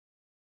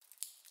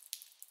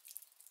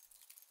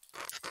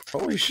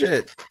Holy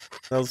shit.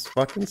 That was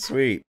fucking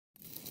sweet.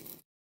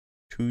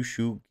 Two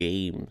Shoe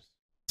Games.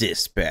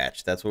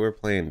 Dispatch. That's what we're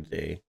playing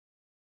today.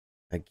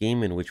 A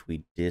game in which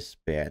we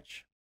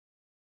dispatch.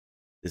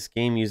 This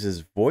game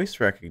uses voice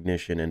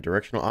recognition and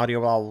directional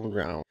audio all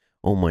around.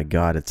 Oh my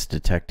god, it's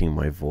detecting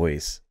my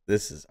voice.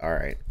 This is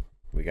alright.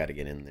 We gotta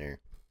get in there.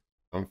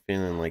 I'm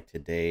feeling like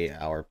today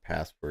our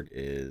password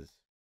is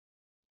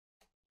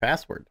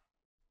password.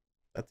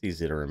 That's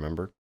easy to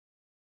remember.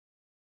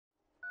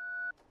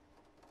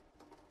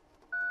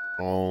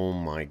 Oh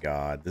my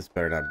god, this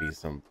better not be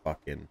some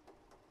fucking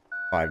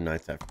Five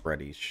Nights at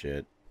Freddy's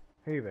shit.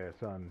 Hey there,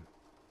 son.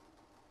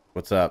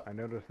 What's up? I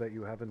noticed that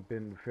you haven't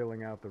been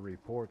filling out the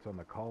reports on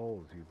the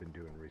calls you've been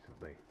doing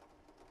recently.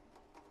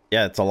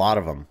 Yeah, it's a lot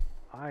of them.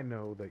 I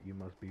know that you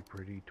must be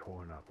pretty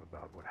torn up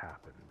about what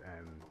happened,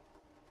 and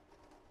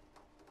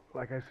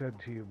like I said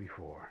to you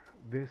before,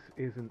 this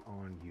isn't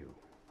on you.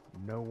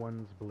 No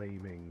one's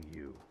blaming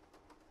you.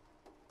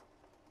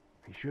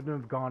 He shouldn't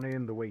have gone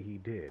in the way he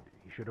did.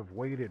 He should have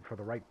waited for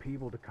the right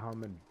people to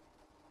come and...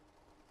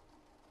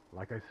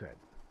 Like I said,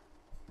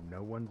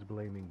 no one's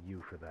blaming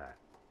you for that.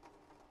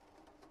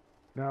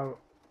 Now,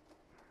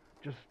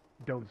 just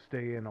don't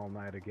stay in all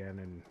night again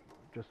and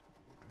just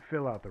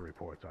fill out the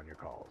reports on your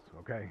calls,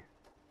 okay?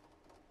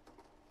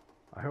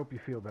 I hope you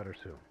feel better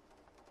soon.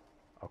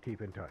 I'll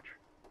keep in touch.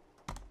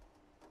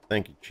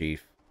 Thank you,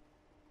 Chief.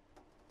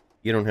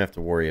 You don't have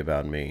to worry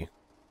about me.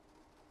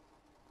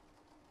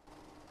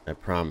 I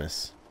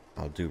promise.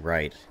 I'll do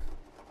right.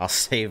 I'll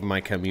save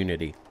my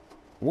community.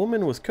 A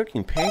woman was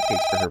cooking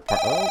pancakes for her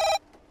Oh!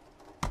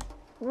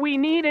 We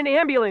need an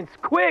ambulance,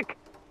 quick!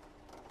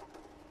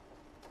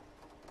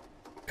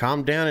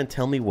 Calm down and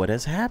tell me what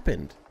has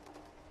happened.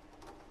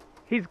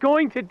 He's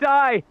going to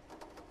die!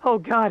 Oh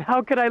god,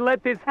 how could I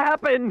let this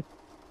happen?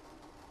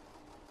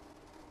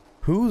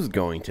 Who's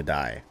going to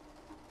die?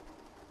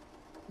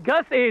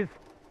 Gus is.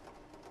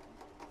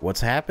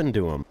 What's happened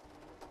to him?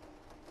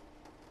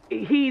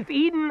 He's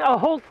eaten a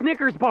whole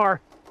Snickers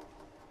bar.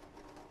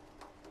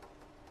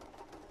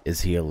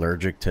 Is he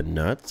allergic to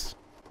nuts?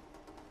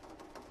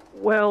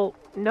 Well,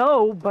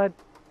 no, but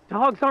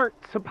dogs aren't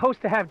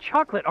supposed to have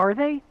chocolate, are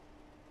they?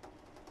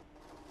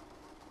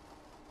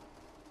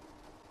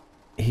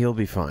 He'll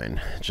be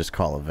fine. Just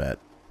call a vet.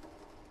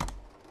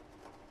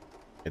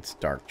 It's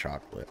dark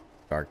chocolate.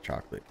 Dark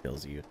chocolate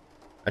kills you.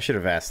 I should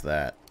have asked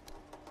that.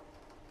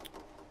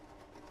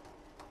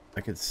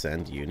 I could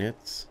send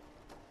units.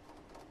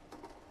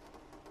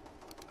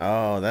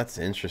 Oh, that's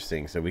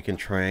interesting. So we can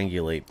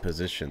triangulate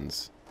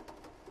positions.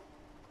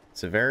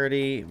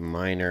 Severity,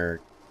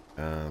 minor,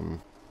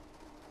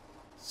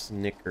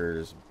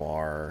 Snickers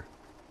bar.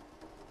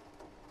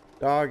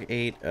 Dog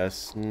ate a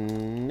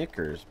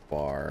Snickers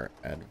bar.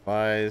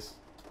 Advised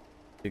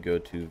to go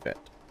to vet.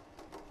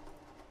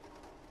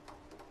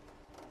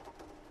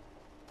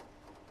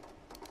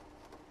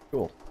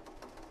 Cool.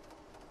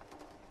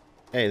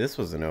 Hey, this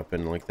wasn't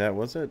open like that,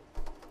 was it?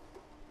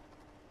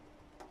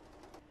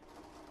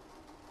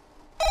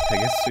 I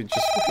guess we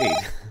just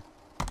wait.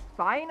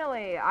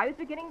 Finally, I was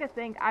beginning to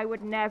think I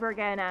would never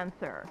get an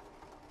answer.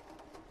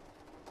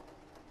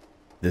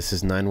 This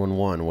is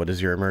 911. What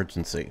is your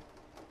emergency?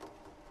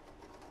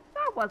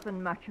 That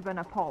wasn't much of an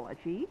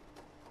apology.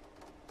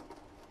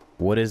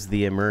 What is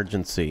the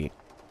emergency?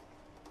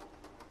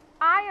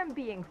 I am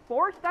being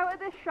forced out of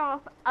this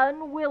shop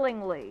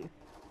unwillingly.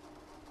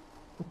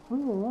 It's 3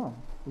 a.m.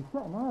 We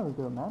set an hour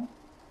ago, man.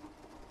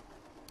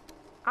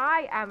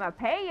 I am a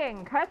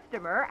paying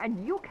customer,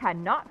 and you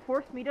cannot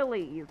force me to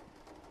leave.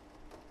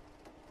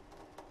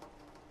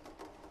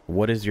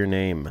 What is your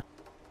name?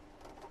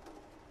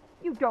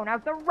 You don't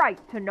have the right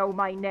to know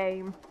my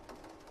name.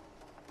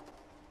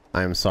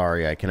 I'm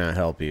sorry, I cannot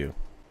help you.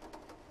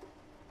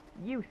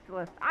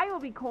 Useless. I will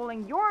be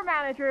calling your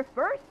manager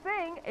first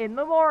thing in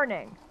the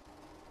morning.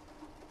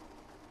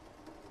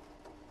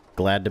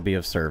 Glad to be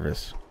of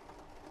service.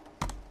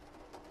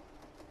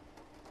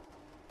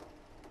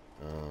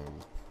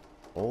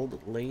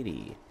 Old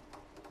lady.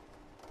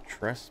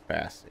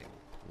 Trespassing.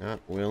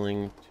 Not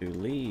willing to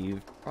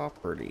leave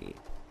property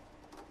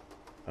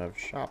of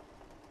shop.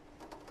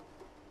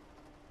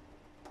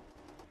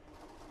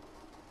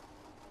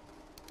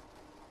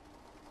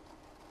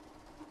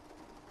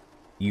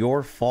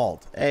 Your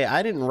fault. Hey,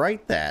 I didn't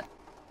write that.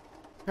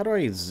 How do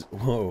I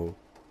whoa.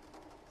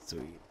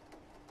 Sweet.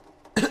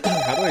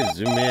 How do I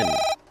zoom in?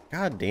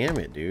 God damn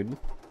it, dude.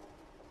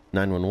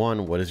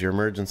 911, what is your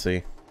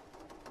emergency?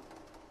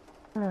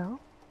 Hello?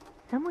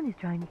 Someone is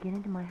trying to get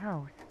into my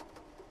house.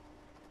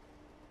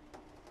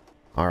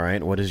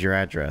 Alright, what is your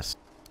address?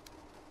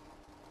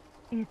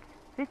 It's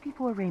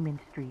 54 Raymond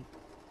Street.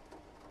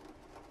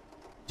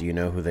 Do you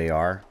know who they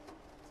are?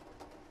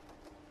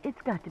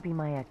 It's got to be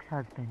my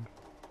ex-husband.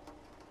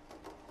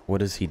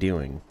 What is he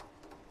doing?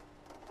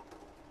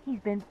 He's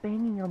been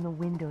banging on the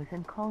windows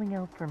and calling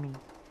out for me.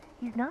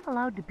 He's not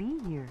allowed to be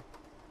here.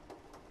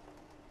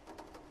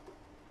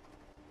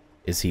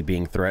 Is he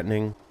being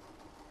threatening?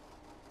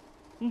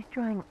 He's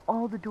trying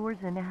all the doors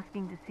and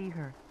asking to see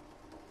her.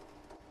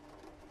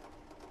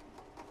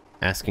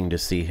 Asking to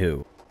see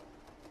who?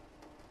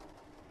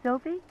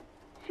 Sophie?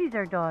 She's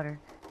our daughter.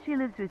 She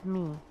lives with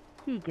me.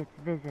 He gets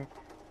visits.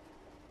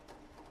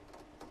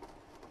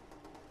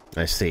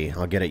 I see.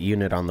 I'll get a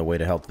unit on the way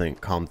to help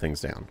calm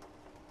things down.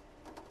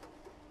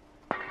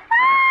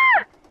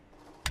 Ah!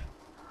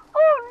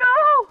 Oh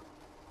no!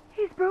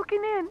 He's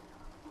broken in.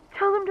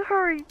 Tell him to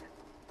hurry.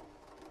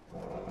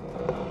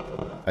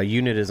 A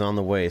unit is on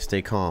the way.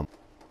 Stay calm.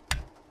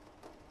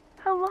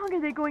 How long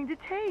are they going to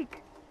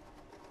take?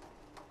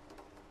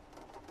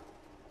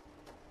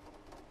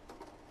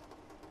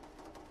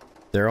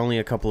 They're only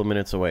a couple of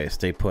minutes away.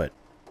 Stay put.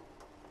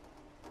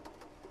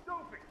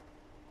 Sophie!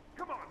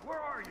 Come on, where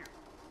are you?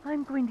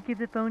 I'm going to give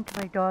the phone to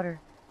my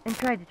daughter and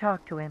try to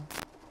talk to him.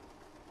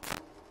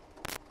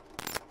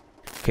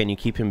 Can you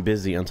keep him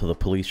busy until the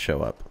police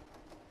show up?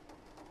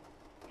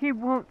 He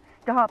won't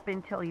stop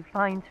until he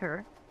finds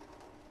her.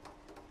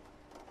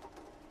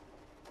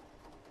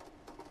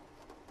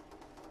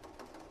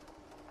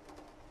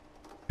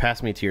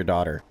 Pass me to your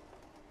daughter.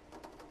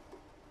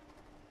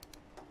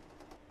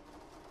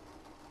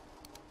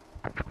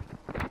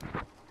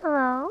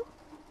 Hello?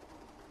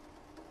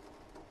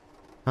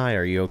 Hi,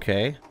 are you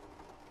okay?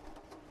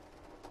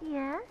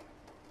 Yes?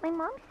 My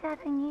mom said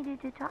I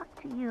needed to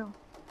talk to you.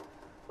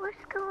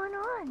 What's going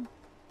on?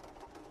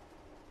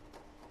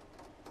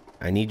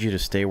 I need you to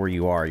stay where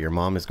you are. Your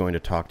mom is going to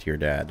talk to your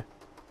dad.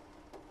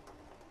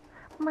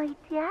 My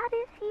dad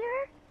is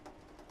here?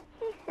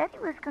 He said he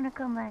was going to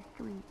come last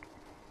week,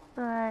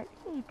 but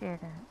he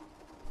didn't.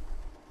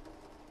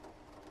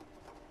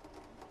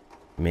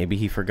 Maybe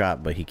he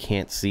forgot, but he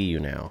can't see you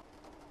now.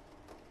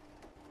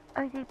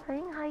 Are they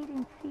playing hide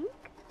and seek?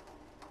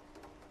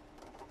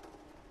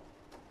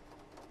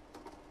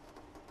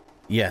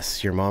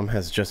 Yes, your mom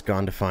has just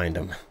gone to find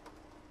him. Where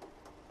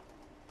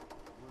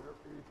is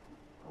she?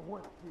 I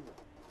want to see her.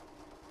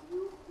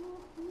 You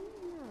can't be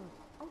here.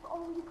 I've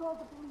already called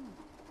the police.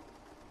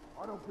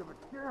 I don't give a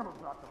damn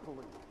about the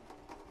police.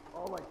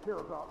 All I care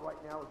about right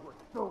now is where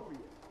Sophie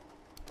is.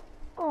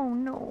 Oh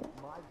no.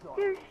 My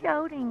daughter. They're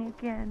shouting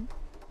again.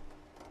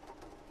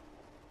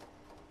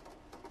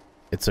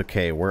 It's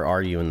okay. Where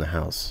are you in the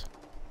house?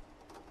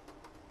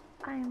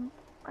 I'm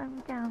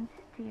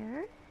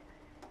downstairs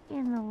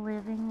in the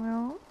living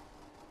room.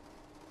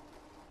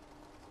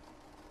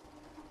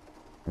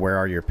 Where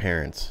are your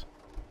parents?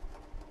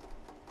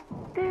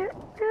 They're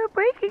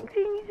breaking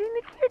things in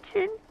the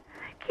kitchen.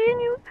 Can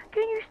you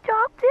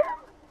stop them?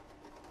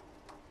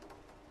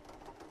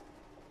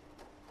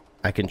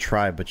 I can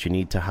try, but you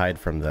need to hide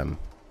from them.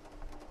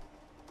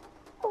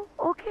 Oh,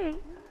 okay.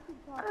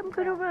 I'm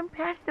gonna run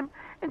past them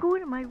and go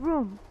into my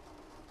room.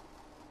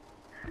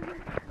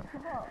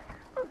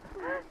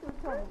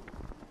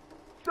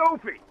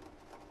 Sophie!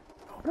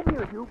 Come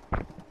here, you.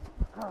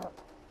 Stop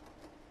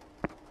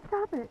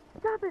it!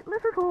 Stop it!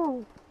 Let her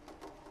go!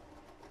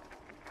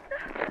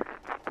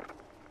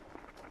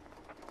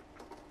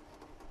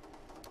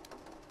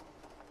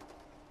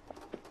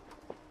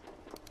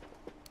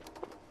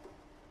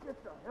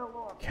 Get the hell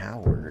off.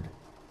 Coward.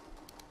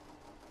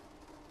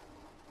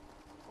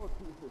 Oh,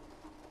 Jesus.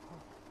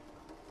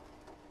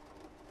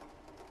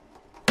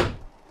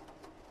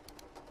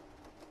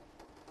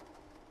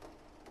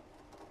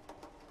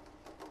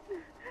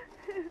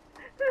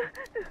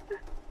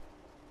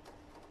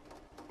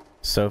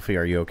 Sophie,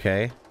 are you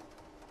okay?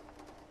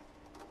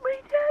 My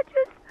dad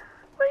just...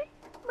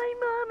 My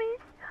mom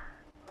is...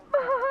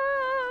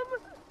 Mom!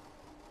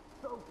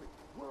 Sophie,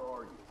 where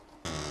are you?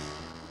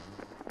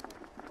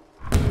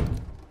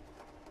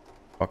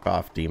 Fuck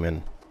off,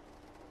 demon.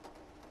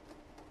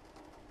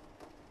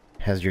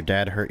 Has your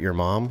dad hurt your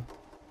mom?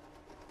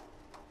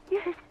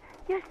 Yes,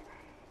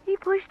 he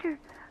pushed her,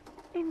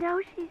 and now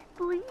she's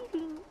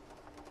bleeding.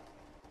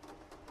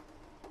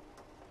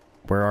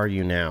 Where are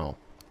you now?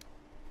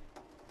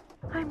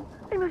 I'm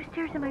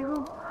upstairs in my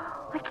room.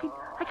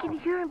 I can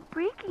hear him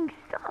breaking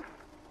stuff.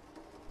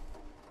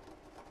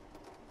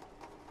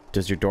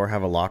 Does your door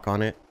have a lock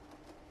on it?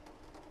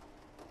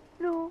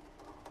 No,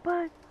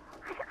 but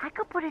I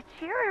could put a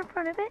chair in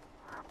front of it.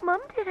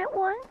 Mom did it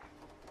once.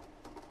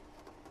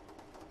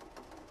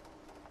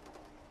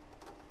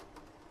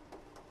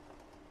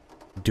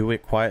 Do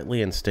it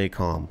quietly and stay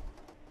calm.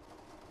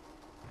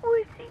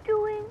 What's he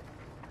doing?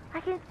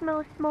 I can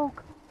smell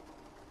smoke.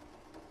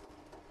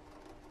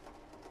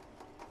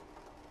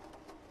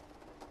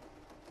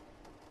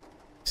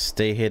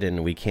 Stay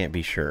hidden, we can't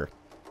be sure.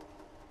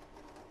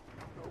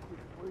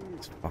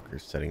 This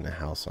fucker's setting the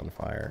house on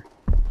fire.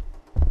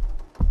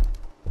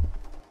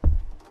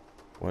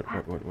 What?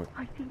 I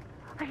think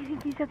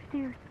he's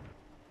upstairs.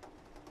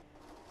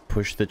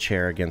 Push the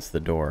chair against the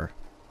door.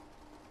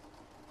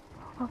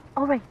 Oh,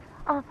 all right,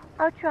 I'll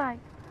try.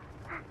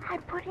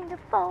 I'm putting the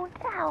phone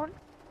down.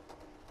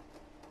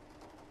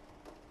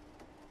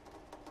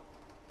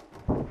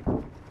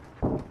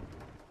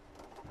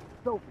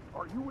 Sophie,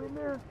 are you in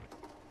there?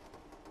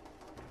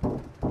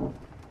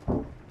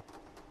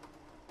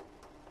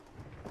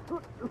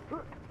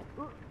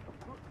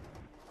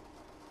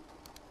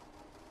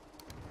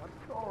 I'm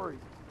sorry.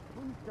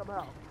 Please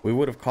We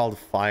would have called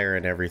fire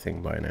and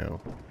everything by now.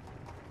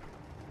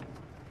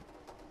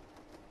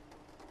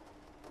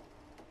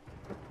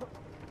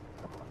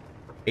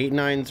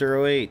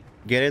 $8908.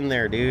 Get in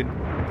there, dude.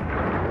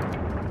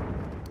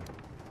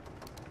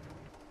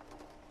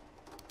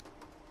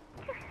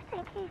 Do you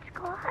think he's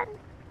gone?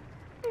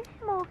 The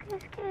smoke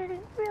is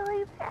getting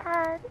really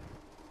bad.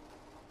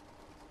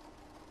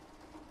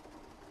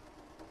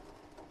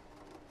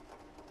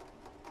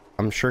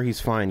 I'm sure he's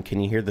fine. Can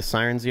you hear the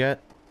sirens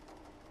yet?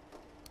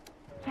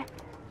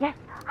 Yes,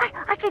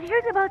 I can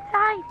hear them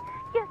outside.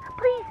 Yes,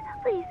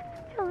 please,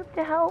 tell them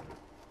to help.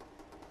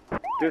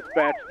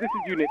 Dispatch, this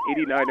is Unit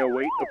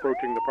 8908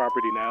 approaching the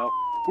property now.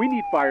 We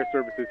need fire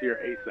services here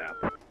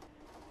ASAP.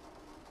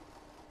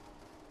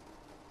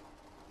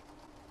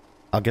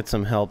 I'll get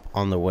some help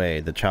on the way.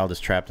 The child is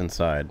trapped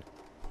inside.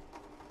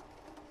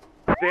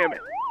 Damn it.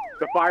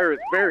 The fire is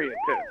very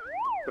intense.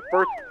 The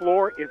first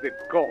floor is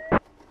engulfed.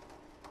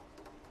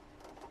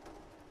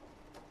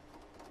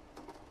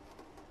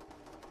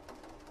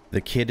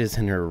 The kid is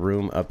in her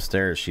room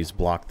upstairs. She's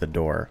blocked the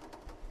door.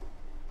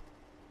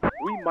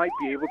 We might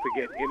be able to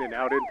get in and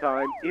out in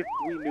time if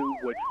we knew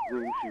which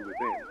room she was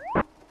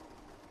in.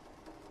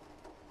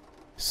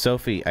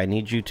 Sophie, I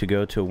need you to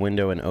go to a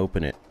window and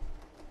open it.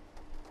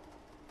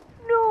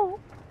 No,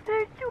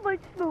 there's too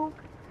much smoke.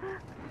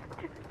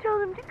 Tell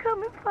them to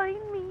come and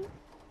find me.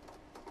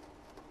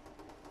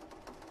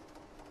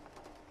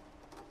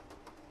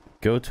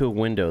 Go to a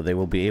window. They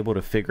will be able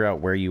to figure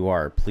out where you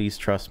are. Please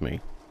trust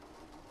me.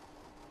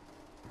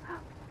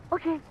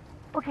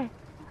 Okay.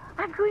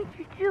 I'm going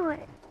to do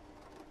it.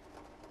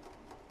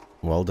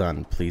 Well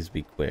done. Please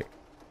be quick.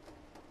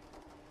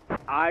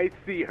 I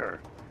see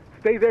her.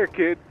 Stay there,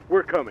 kid.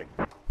 We're coming.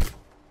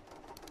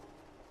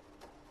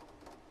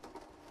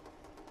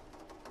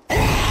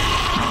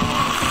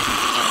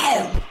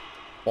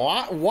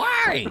 What?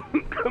 Why?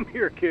 Come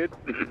here, kid.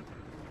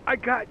 I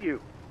got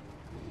you.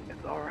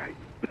 It's all right.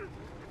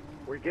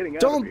 We're getting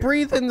out of Don't here.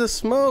 breathe in the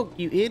smoke,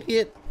 you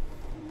idiot.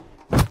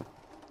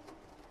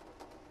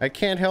 I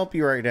can't help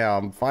you right now.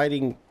 I'm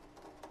fighting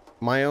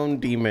my own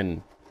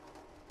demon.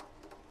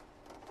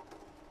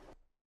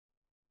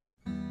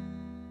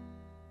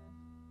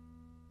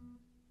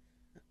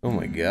 Oh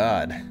my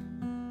god.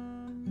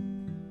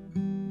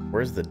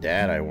 Where's the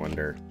dad, I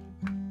wonder?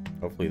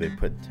 Hopefully they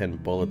put 10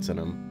 bullets in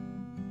him.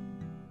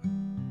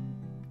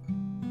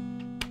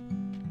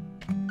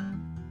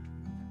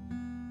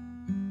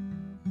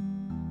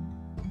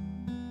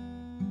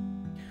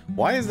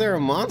 Why is there a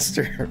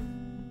monster?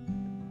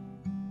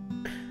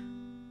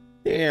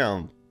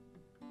 Damn.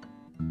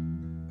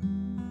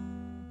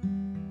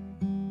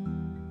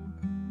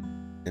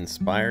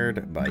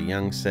 Inspired by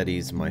young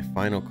Seti's, my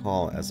final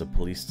call as a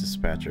police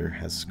dispatcher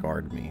has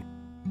scarred me.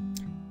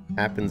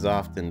 Happens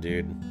often,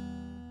 dude.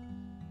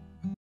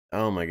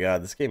 Oh my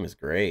god, this game is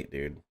great,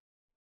 dude.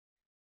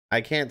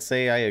 I can't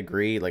say I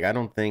agree. Like, I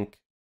don't think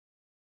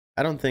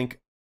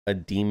a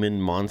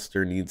demon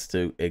monster needs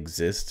to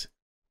exist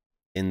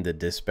in the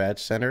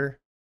dispatch center.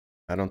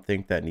 I don't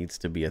think that needs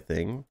to be a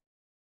thing.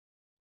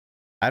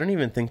 I don't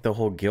even think the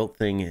whole guilt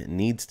thing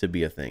needs to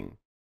be a thing.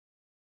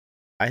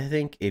 I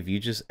think if you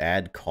just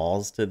add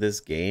calls to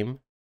this game,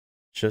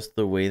 just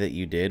the way that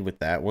you did with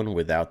that one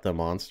without the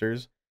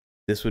monsters,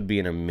 this would be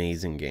an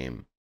amazing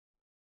game.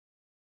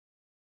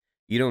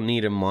 You don't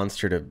need a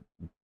monster to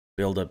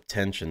build up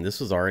tension. This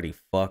was already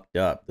fucked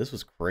up. This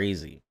was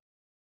crazy.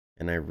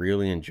 And I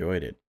really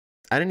enjoyed it.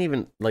 I didn't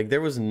even, like,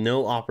 there was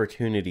no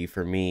opportunity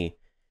for me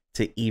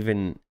to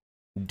even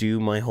do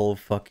my whole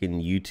fucking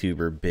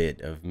YouTuber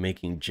bit of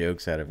making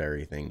jokes out of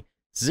everything.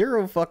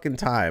 Zero fucking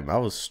time. I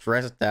was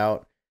stressed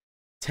out.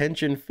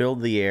 Tension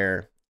filled the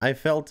air. I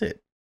felt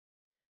it.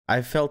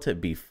 I felt it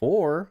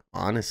before,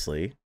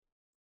 honestly.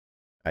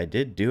 I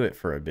did do it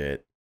for a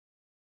bit.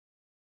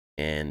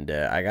 And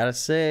I gotta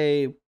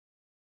say,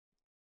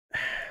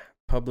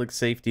 public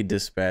safety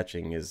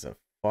dispatching is a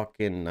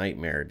fucking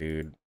nightmare,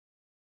 dude.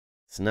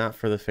 It's not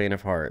for the faint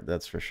of heart,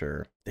 that's for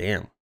sure.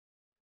 Damn.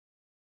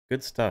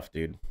 Good stuff,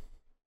 dude.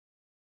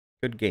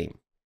 Good game.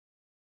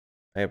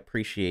 I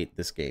appreciate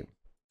this game.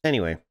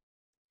 Anyway,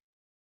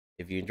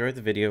 if you enjoyed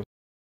the video,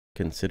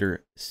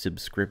 consider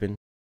subscribing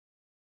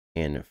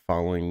and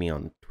following me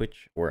on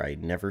Twitch, where I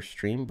never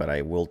stream, but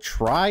I will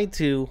try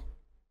to.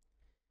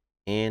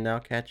 And I'll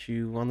catch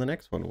you on the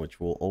next one, which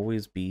will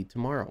always be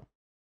tomorrow.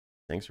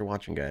 Thanks for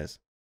watching, guys.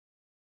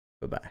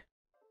 Bye-bye.